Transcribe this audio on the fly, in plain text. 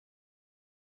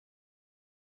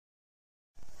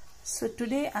So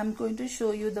today I'm going to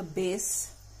show you the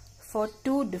base for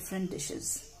two different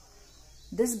dishes.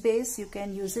 This base you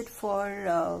can use it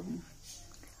for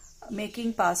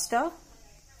making pasta,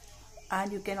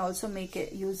 and you can also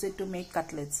use it to make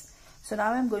cutlets. So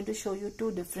now I'm going to show you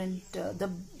two different,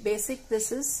 this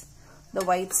is the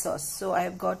white sauce. So I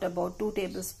have got about 2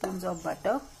 tablespoons of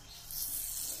butter.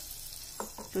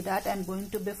 To that I'm going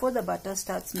to, before the butter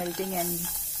starts melting, and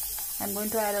I'm going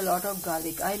to add a lot of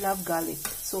garlic. I love garlic.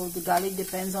 So the garlic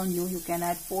depends on you. You can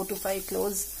add 4 to 5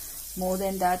 cloves. More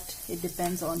than that, it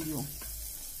depends on you.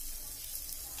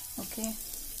 Okay.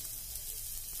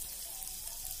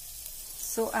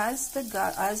 So as the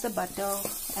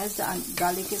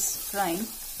garlic is frying,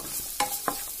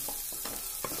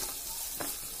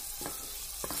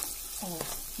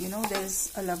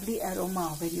 there's a lovely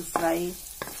aroma when you fry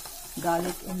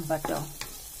garlic in butter.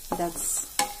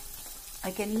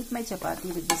 I can eat my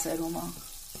chapati with this aroma.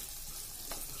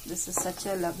 This is such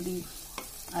a lovely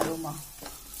aroma.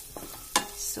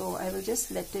 So I will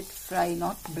just let it fry,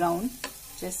 not brown,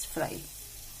 just fry.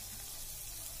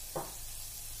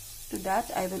 To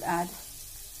that I will add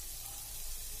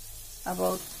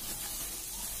about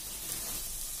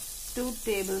 2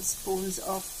 tablespoons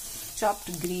of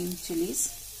chopped green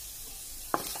chilies.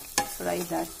 Fry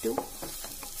that too.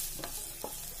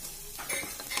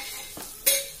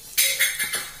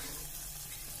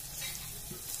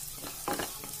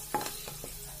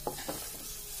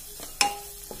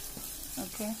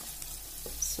 Okay,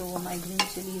 so my green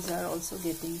chilies are also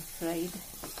getting fried.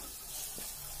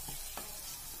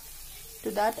 To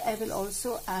that I will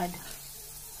also add,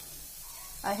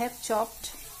 I have chopped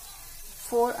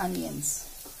 4 onions,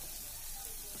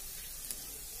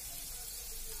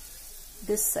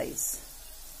 this size.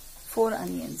 4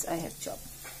 onions I have chopped,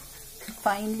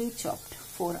 finely chopped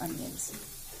 4 onions.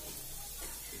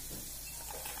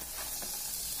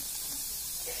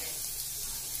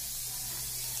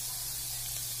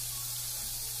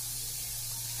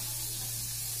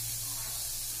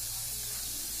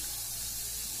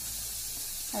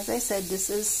 As I said, this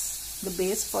is the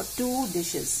base for 2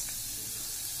 dishes.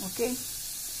 Okay,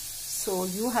 so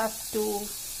you have to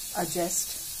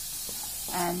adjust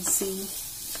and see,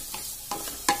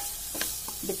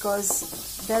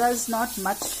 because there is not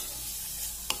much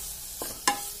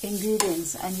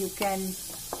ingredients, and you can,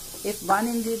 if one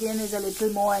ingredient is a little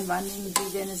more and one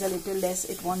ingredient is a little less,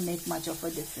 it won't make much of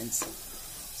a difference.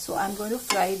 So I'm going to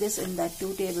fry this in that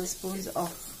 2 tablespoons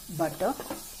of butter.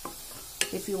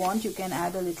 If you want, you can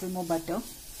add a little more butter,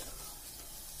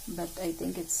 but I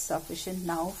think it's sufficient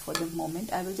now for the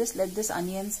moment. I will just let this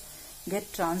onions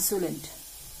get translucent.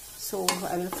 So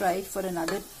I will fry it for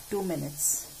another 2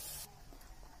 minutes.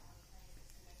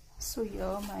 So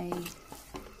here my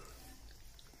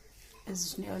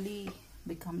is nearly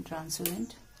become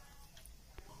translucent.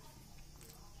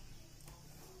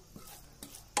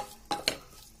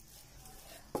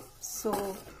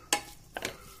 So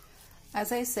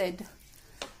as I said,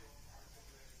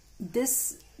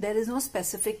 there is no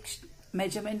specific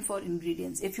measurement for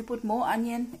ingredients. If you put more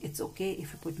onion, it's okay.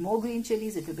 If you put more green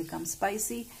chilies, it will become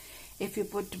spicy. If you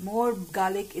put more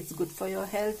garlic, it's good for your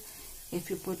health.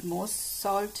 If you put more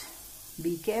salt,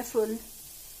 be careful.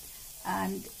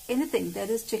 And anything, there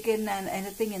is chicken and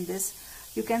anything in this,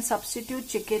 you can substitute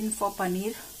chicken for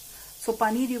paneer. So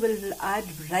paneer you will add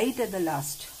right at the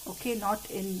last, okay, not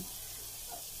in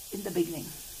the beginning.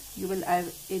 You will add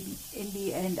in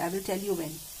the end. I will tell you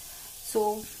when.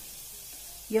 So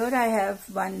here I have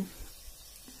 1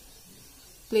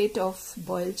 plate of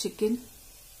boiled chicken.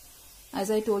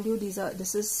 As I told you,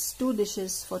 this is 2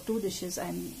 dishes, for 2 dishes I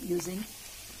am using.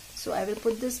 So I will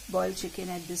put this boiled chicken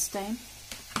at this time,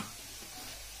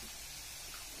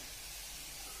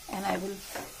 and I will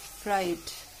fry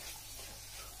it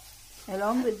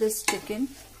along with this chicken.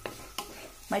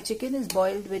 My chicken is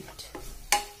boiled with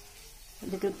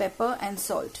little pepper and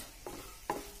salt.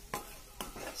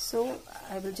 So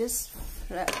I will just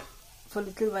fry for a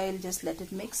little while, just let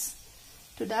it mix.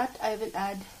 To that I will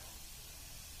add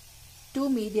 2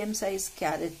 medium-sized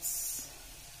carrots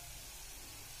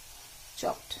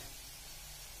chopped.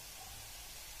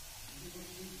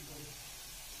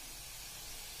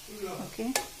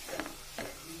 Okay.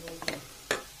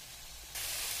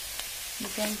 You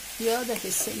can hear the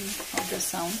hissing of the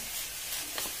sound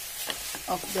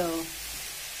of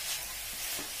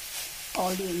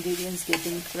all the ingredients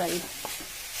getting fried.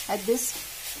 At this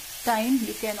time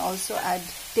you can also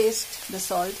taste the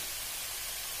salt,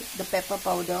 the pepper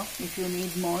powder. If you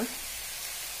need more,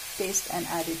 taste and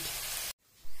add it.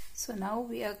 So now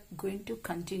we are going to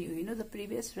continue. The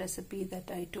previous recipe that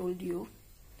I told you,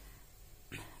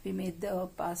 we made the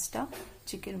pasta,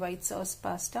 chicken white sauce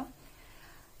pasta.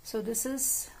 So this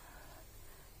is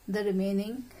the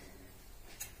remaining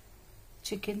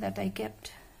chicken that I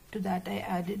kept. To that I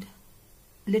added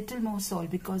little more salt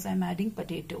because I'm adding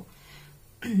potato.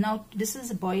 Now this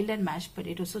is boiled and mashed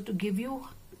potato. So to give you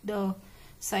the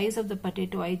size of the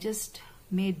potato, I just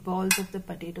made balls of the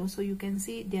potato. So you can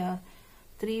see there are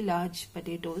 3 large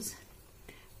potatoes.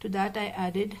 To that I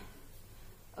added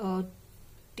a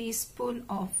teaspoon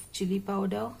of chili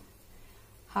powder,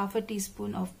 half a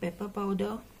teaspoon of pepper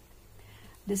powder.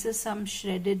 This is some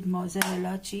shredded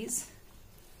mozzarella cheese,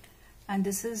 and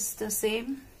this is the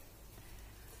same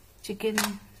chicken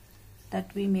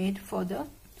that we made for the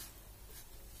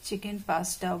chicken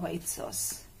pasta white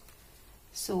sauce.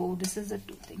 So this is the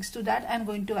 2 things. To that I'm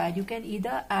going to add, you can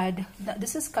either add,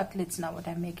 this is cutlets now what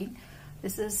I'm making.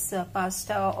 This is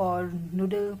pasta or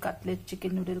noodle cutlet,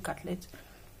 chicken noodle cutlets.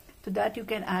 To that you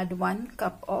can add 1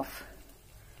 cup of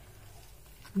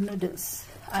noodles.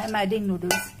 I am adding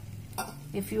noodles.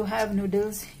 If you have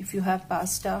noodles, if you have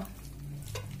pasta,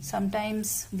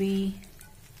 sometimes we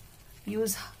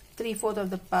use 3/4 of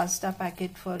the pasta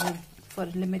packet for a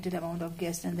limited amount of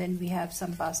guests, and then we have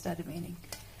some pasta remaining.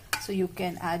 So you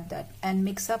can add that and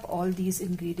mix up all these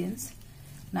ingredients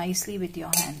nicely with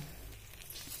your hand.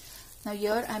 Now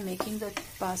here I'm making the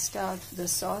pasta, the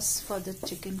sauce for the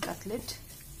chicken cutlet.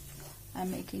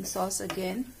 I'm making sauce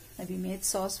again. We made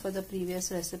sauce for the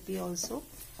previous recipe also.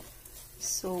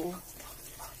 So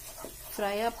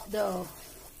fry up the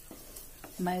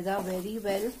maida very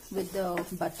well with the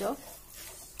butter.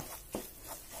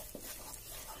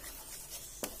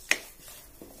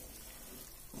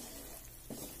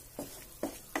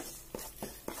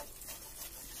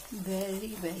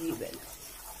 Very well.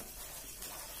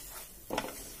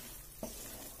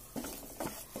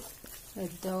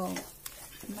 Let the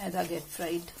maida get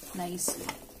fried nicely.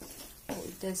 Oh,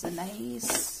 it has a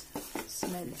nice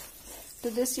smell. To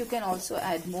this you can also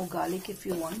add more garlic if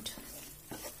you want,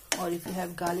 or if you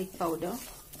have garlic powder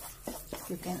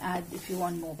you can add if you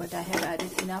want more, but I have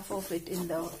added enough of it in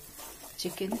the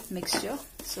chicken mixture,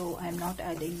 so I'm not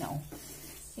adding now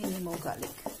any more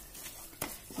garlic.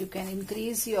 You can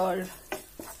increase your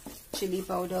chili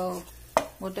powder,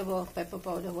 whatever, pepper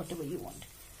powder, whatever you want.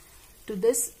 To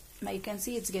this, you can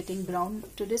see it's getting brown.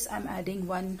 To this I'm adding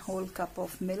 1 whole cup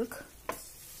of milk.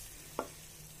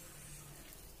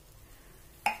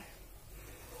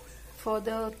 For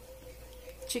the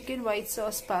chicken white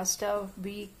sauce pasta,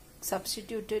 we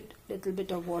substituted little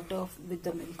bit of water with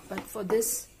the milk, but for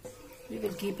this we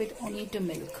will keep it only to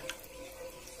milk.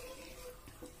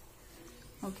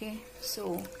 Okay,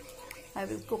 so I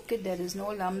will cook it. There is no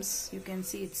lumps. You can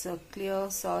see it's a clear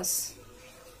sauce.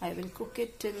 I will cook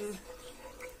it till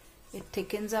it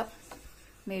thickens up,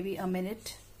 maybe a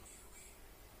minute.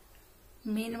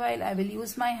 Meanwhile, I will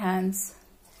use my hands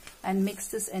and mix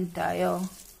this entire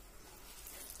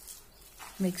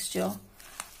mixture.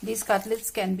 These cutlets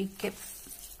can be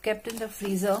kept in the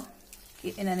freezer,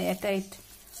 in an airtight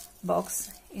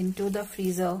box, into the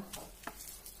freezer,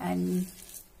 and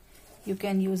you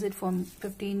can use it for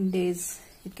 15 days.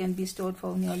 It can be stored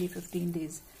for nearly 15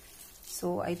 days.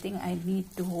 So I think I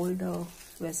need to hold the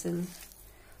vessel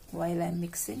while I'm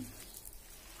mixing.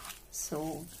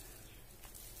 So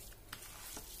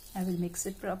I will mix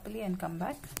it properly and come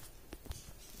back.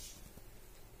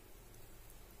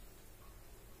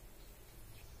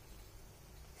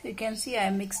 So you can see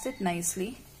I mixed it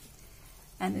nicely,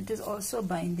 and it is also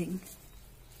binding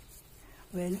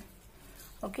well.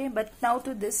 Okay, but now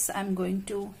to this I'm going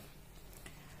to,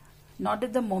 not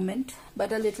at the moment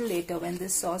but a little later, when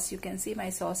this sauce, you can see my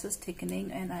sauce is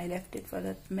thickening and I left it for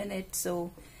a minute,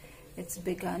 so it's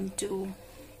begun to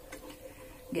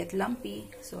get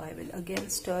lumpy. So I will again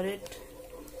stir it,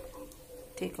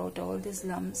 take out all these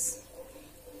lumps,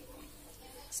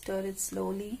 stir it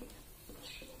slowly,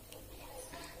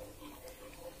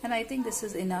 and I think this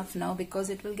is enough now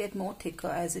because it will get more thicker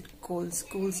as it cools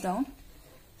down.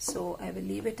 So I will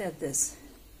leave it at this.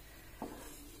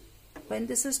 When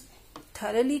this is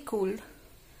thoroughly cooled,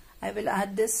 I will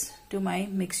add this to my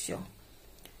mixture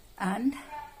and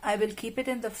I will keep it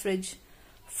in the fridge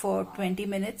for 20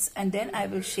 minutes and then I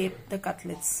will shape the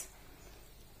cutlets.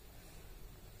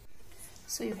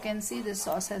 So you can see the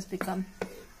sauce has become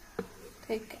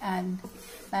thick, and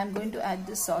I am going to add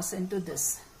this sauce into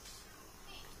this.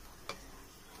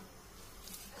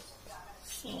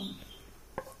 So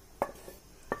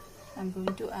I'm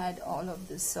going to add all of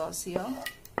this sauce here,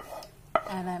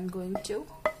 and I'm going to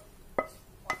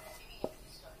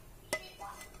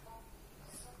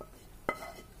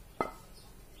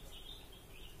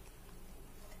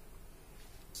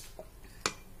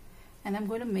and I'm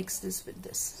going to mix this with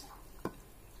this.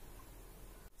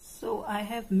 So I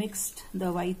have mixed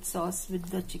the white sauce with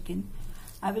the chicken.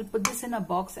 I will put this in a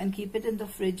box and keep it in the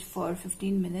fridge for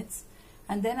 15 minutes,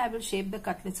 and then I will shape the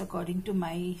cutlets according to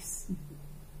my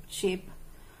shape,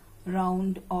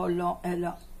 round or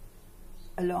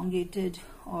elongated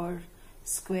or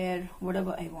square,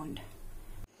 whatever I want.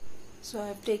 So I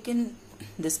have taken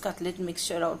this cutlet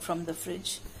mixture out from the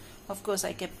fridge. Of course,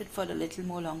 I kept it for a little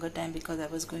more longer time because I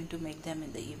was going to make them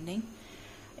in the evening.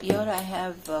 Here I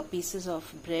have pieces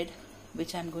of bread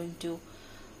which I'm going to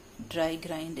dry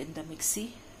grind in the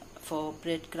mixie for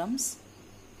breadcrumbs.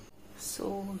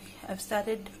 So I've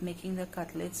started making the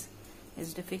cutlets.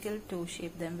 It's difficult to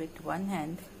shape them with one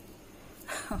hand.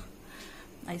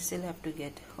 I still have to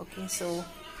get, okay, so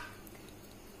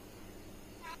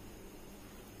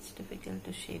it's difficult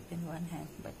to shape in one hand,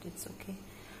 but it's okay.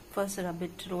 First rub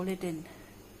it, roll it in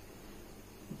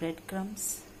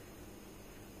breadcrumbs,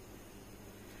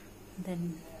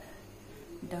 then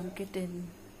dunk it in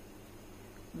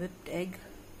whipped egg,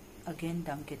 again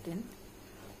dunk it in,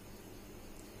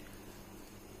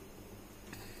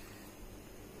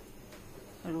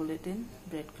 roll it in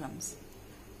breadcrumbs.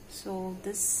 So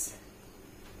this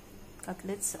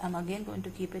cutlets, I'm again going to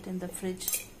keep it in the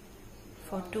fridge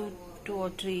for 2 or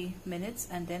 3 minutes,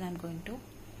 and then I'm going to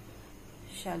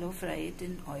shallow fry it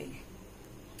in oil.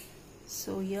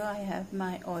 So here I have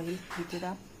my oil heated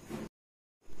up.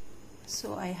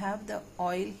 So I have the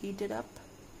oil heated up,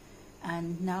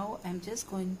 and now I'm just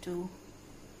going to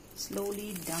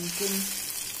slowly dunk in.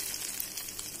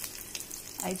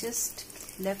 I just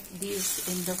left these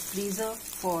in the freezer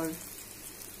for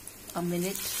a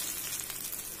minute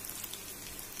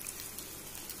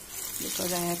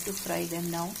because I have to fry them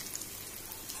now.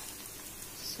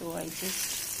 So I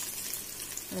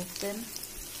just let them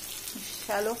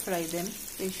shallow fry them.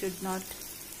 They should not,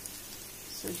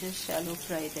 so just shallow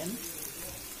fry them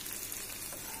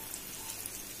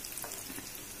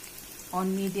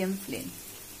on medium flame.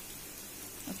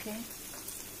 Okay,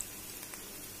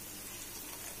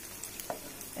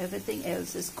 everything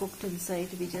else is cooked inside.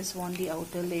 We just want the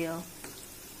outer layer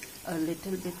a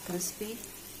little bit crispy.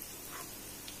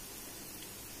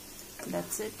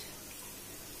 That's it.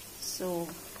 So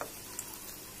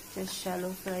just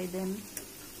shallow fry them.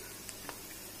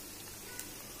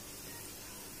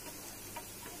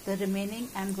 The remaining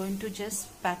I'm going to just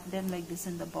pack them like this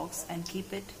in the box and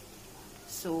keep it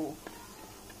so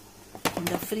in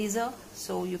the freezer,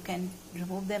 so you can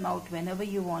remove them out whenever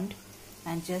you want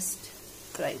and just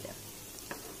fry them.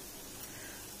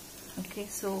 Okay,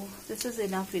 so this is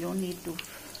enough. We don't need to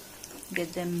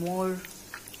get them more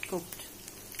cooked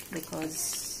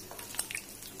because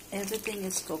everything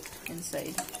is cooked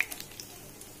inside.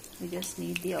 We just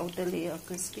need the outer layer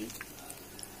crispy.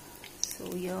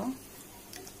 So here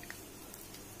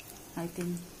I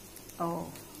think, oh,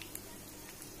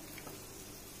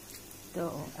 the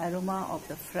aroma of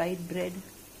the fried bread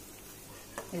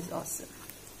is awesome.